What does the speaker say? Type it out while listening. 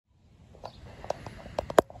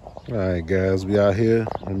All right, guys, we out here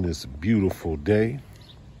on this beautiful day.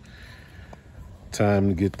 Time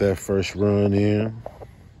to get that first run in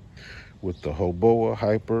with the Hoboa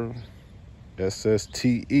Hyper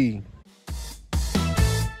SSTE.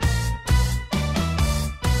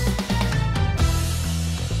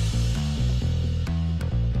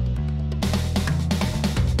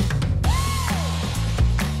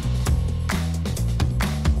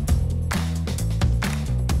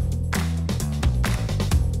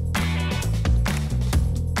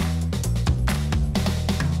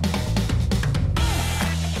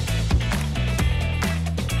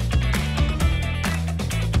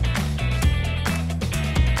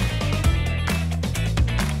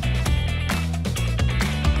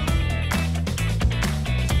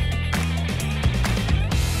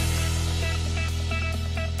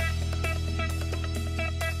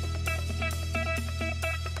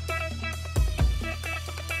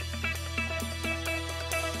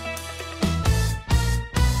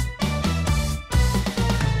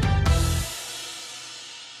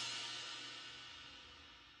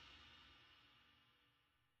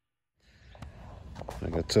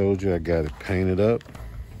 Like I told you, I got it painted up,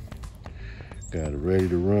 got it ready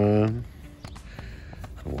to run.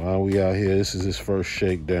 And while we out here, this is his first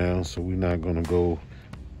shakedown, so we're not gonna go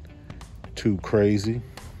too crazy,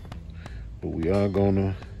 but we are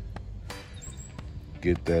gonna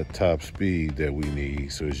get that top speed that we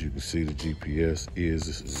need. So as you can see, the GPS is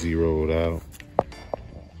zeroed out.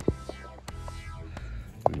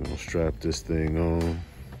 We're gonna strap this thing on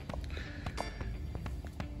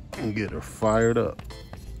and get her fired up.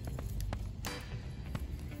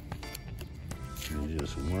 In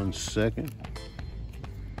just 1 second.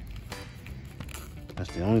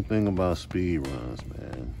 That's the only thing about speed runs,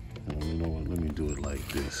 man. And you know what? Let me do it like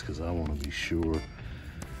this because I want to be sure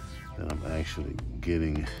that I'm actually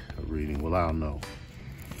getting a reading. Well, I'll know.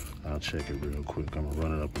 I'll check it real quick. I'm gonna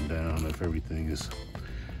run it up and down if everything is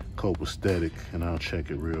copacetic, and I'll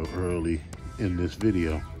check it real early in this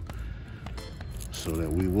video so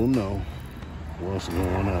that we will know what's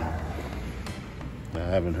going on. I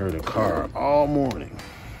haven't heard a car all morning.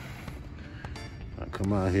 I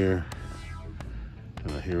come out here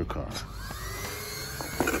and I hear a car.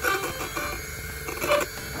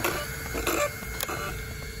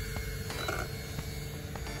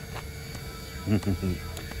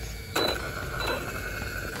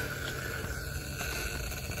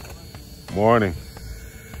 Morning.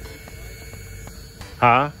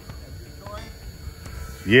 Huh?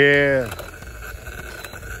 Yeah.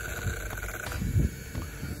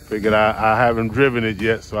 Figured I haven't driven it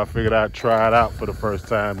yet, so I figured I'd try it out for the first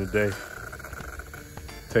time today.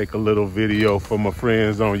 Take a little video for my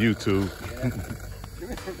friends on YouTube.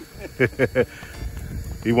 Yeah.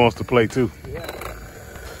 He wants to play too. Yeah.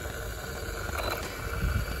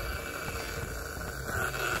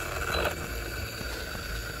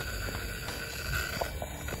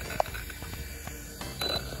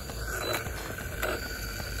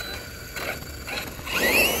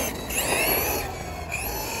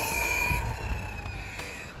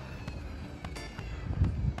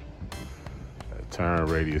 Turn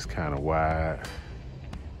radius kind of wide.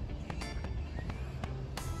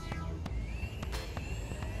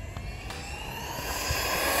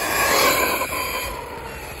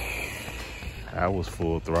 That was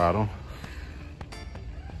full throttle.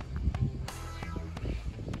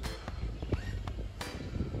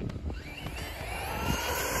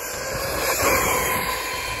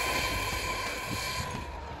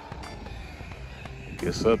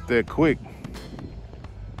 Gets up there quick.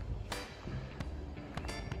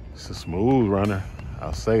 It's a smooth runner,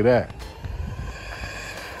 I'll say that.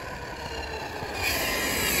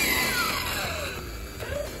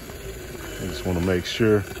 I just want to make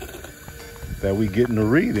sure that we getting the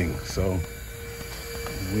reading, so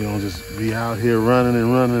we don't just be out here running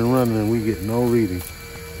and running and running and we get no reading.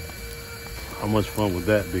 How much fun would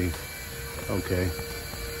that be? Okay,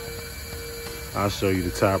 I'll show you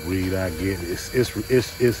the top read I get. It's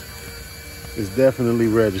definitely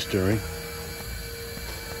registering.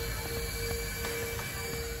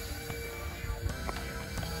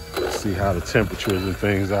 See how the temperatures and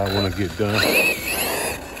things I want to get done.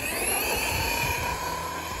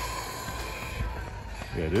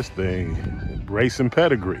 Yeah, this thing, racing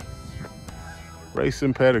pedigree.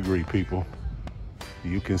 Racing pedigree, people.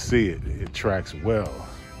 You can see it. It tracks well.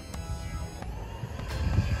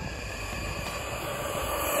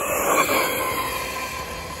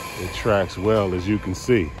 It tracks well, as you can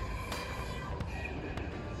see.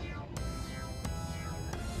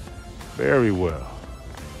 Very well.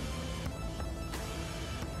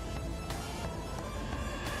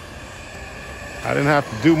 I didn't have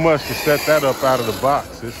to do much to set that up out of the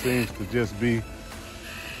box. It seems to just be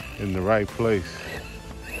in the right place.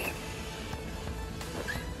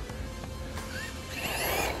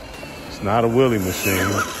 It's not a wheelie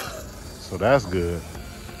machine, so that's good.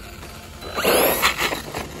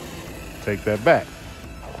 Take that back.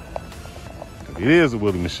 If it is a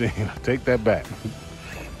wheelie machine, I take that back.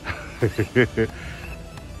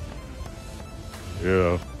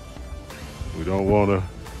 Yeah, we don't want to.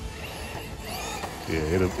 Yeah,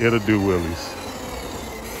 it'll do wheelies.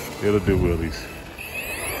 It'll do wheelies.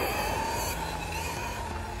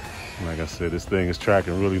 Like I said, this thing is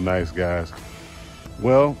tracking really nice, guys.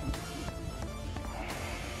 Well,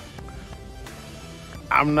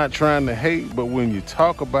 I'm not trying to hate, but when you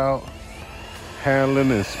talk about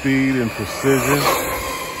handling and speed and precision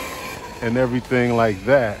and everything like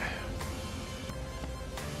that,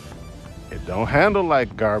 it don't handle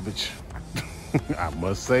like garbage. I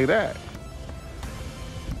must say that.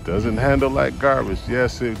 It doesn't handle like garbage.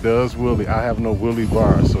 Yes, it does wheelie. I have no wheelie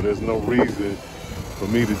bars, so there's no reason for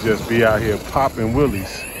me to just be out here popping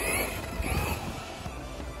wheelies.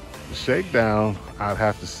 The shakedown, I'd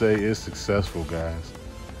have to say, is successful, guys.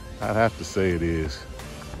 I'd have to say it is.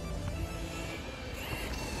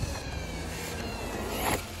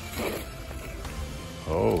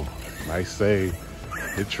 Oh, nice save.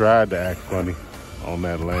 It tried to act funny on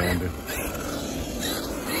that landing.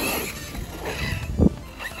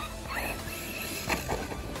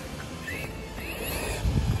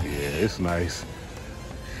 Yeah, it's nice.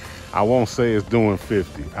 I won't say it's doing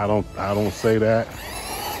 50. I don't say that.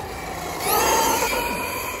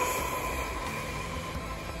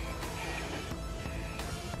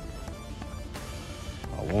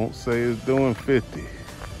 I won't say it's doing 50.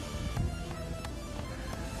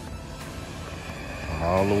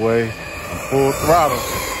 All the way on full throttle.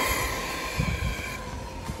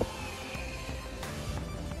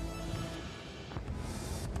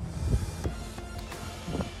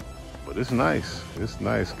 But it's nice. It's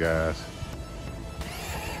nice, guys.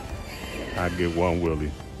 I get one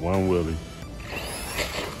wheelie. One wheelie.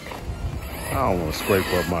 I don't want to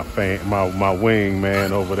scrape up my wing,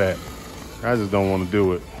 man, over that. I just don't want to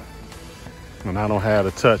do it. And I don't have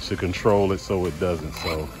the touch to control it so it doesn't,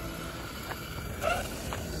 so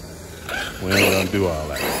we ain't gonna do all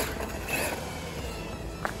that.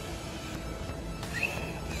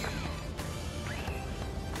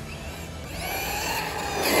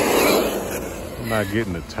 I'm not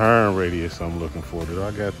getting the turn radius I'm looking for. Did I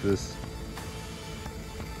got this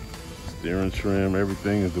steering trim?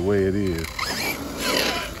 Everything is the way it is.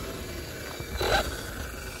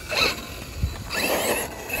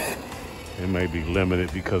 It may be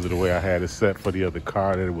limited because of the way I had it set for the other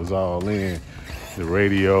car that it was all in. The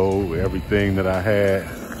radio, everything that I had.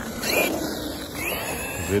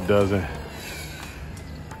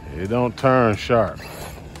 It don't turn sharp.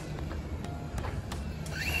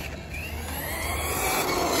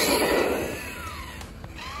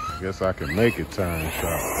 I guess I can make it turn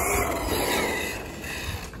sharp.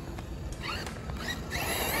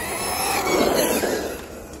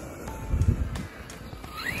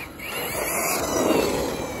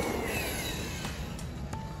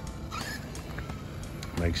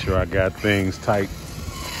 Make sure I got things tight.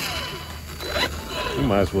 We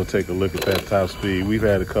might as well take a look at that top speed. We've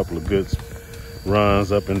had a couple of good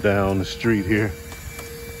runs up and down the street here.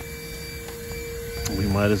 We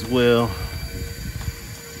might as well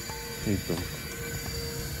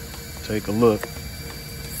take a look,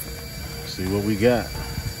 see what we got.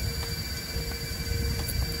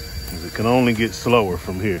 'Cause it can only get slower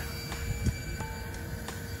from here.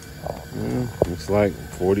 Looks like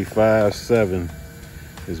 45.7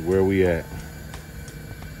 is where we at.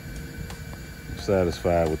 I'm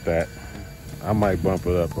satisfied with that. I might bump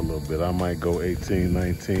it up a little bit. I might go 18,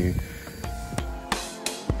 19.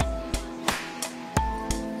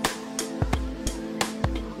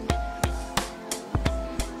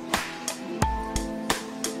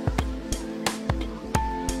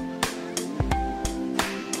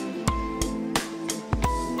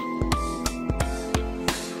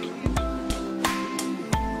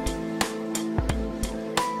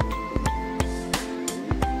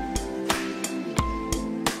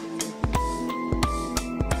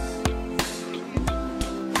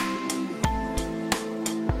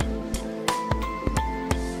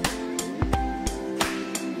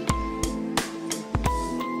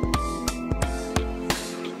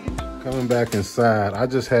 Coming back inside, I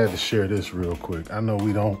just had to share this real quick. I know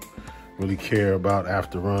we don't really care about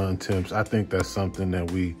after run temps. I think that's something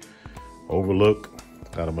that we overlook.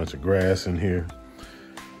 Got a bunch of grass in here.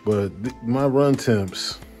 But my run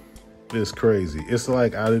temps It's crazy. It's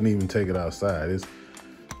like I didn't even take it outside. I'm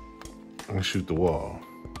gonna shoot the wall.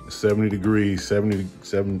 70 degrees,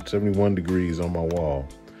 71 degrees on my wall,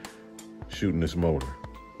 shooting this motor.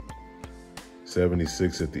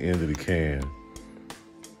 76 at the end of the can.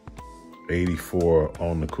 84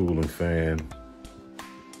 on the cooling fan.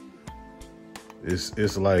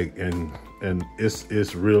 It's like, and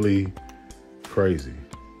it's really crazy.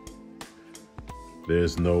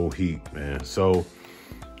 There's no heat, man. So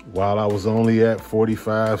while I was only at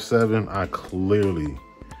 45.7, I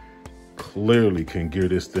clearly can gear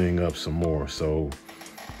this thing up some more. So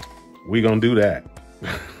we gonna do that.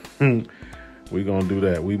 We gonna do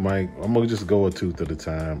that. I'm gonna just go a tooth at a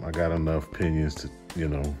time. I got enough pinions to,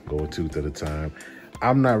 go a tooth at a time.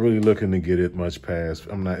 I'm not really looking to get it much past,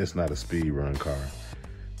 it's not a speed run car,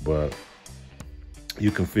 but you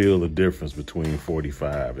can feel the difference between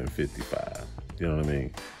 45 and 55. You know what I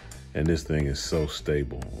mean? And this thing is so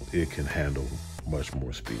stable. It can handle much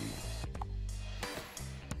more speed.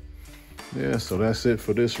 Yeah, so that's it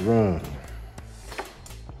for this run.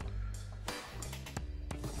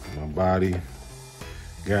 My body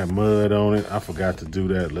got mud on it. I forgot to do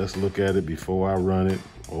that. Let's look at it before I run it.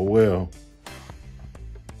 Oh well.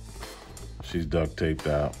 She's duct taped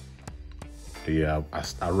out. Yeah,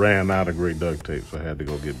 I ran out of gray duct tape, so I had to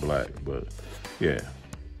go get black. But yeah,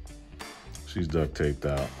 she's duct taped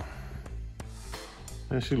out.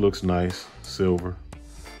 And she looks nice, silver.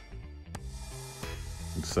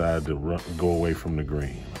 Decided to go away from the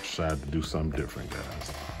green. I decided to do something different,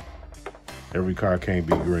 guys. Every car can't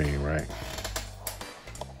be green, right?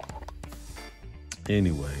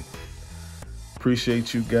 Anyway,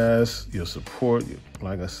 appreciate you guys, your support.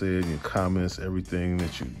 Like I said, your comments, everything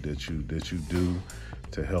that you do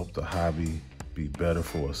to help the hobby be better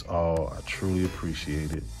for us all. I truly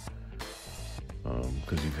appreciate it,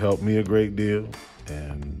 because you've helped me a great deal,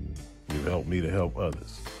 and you've helped me to help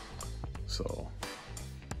others. So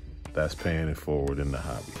that's paying it forward in the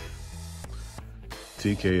hobby.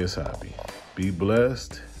 TKS Hobby. Be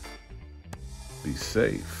blessed. Be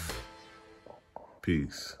safe.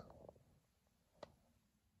 Peace.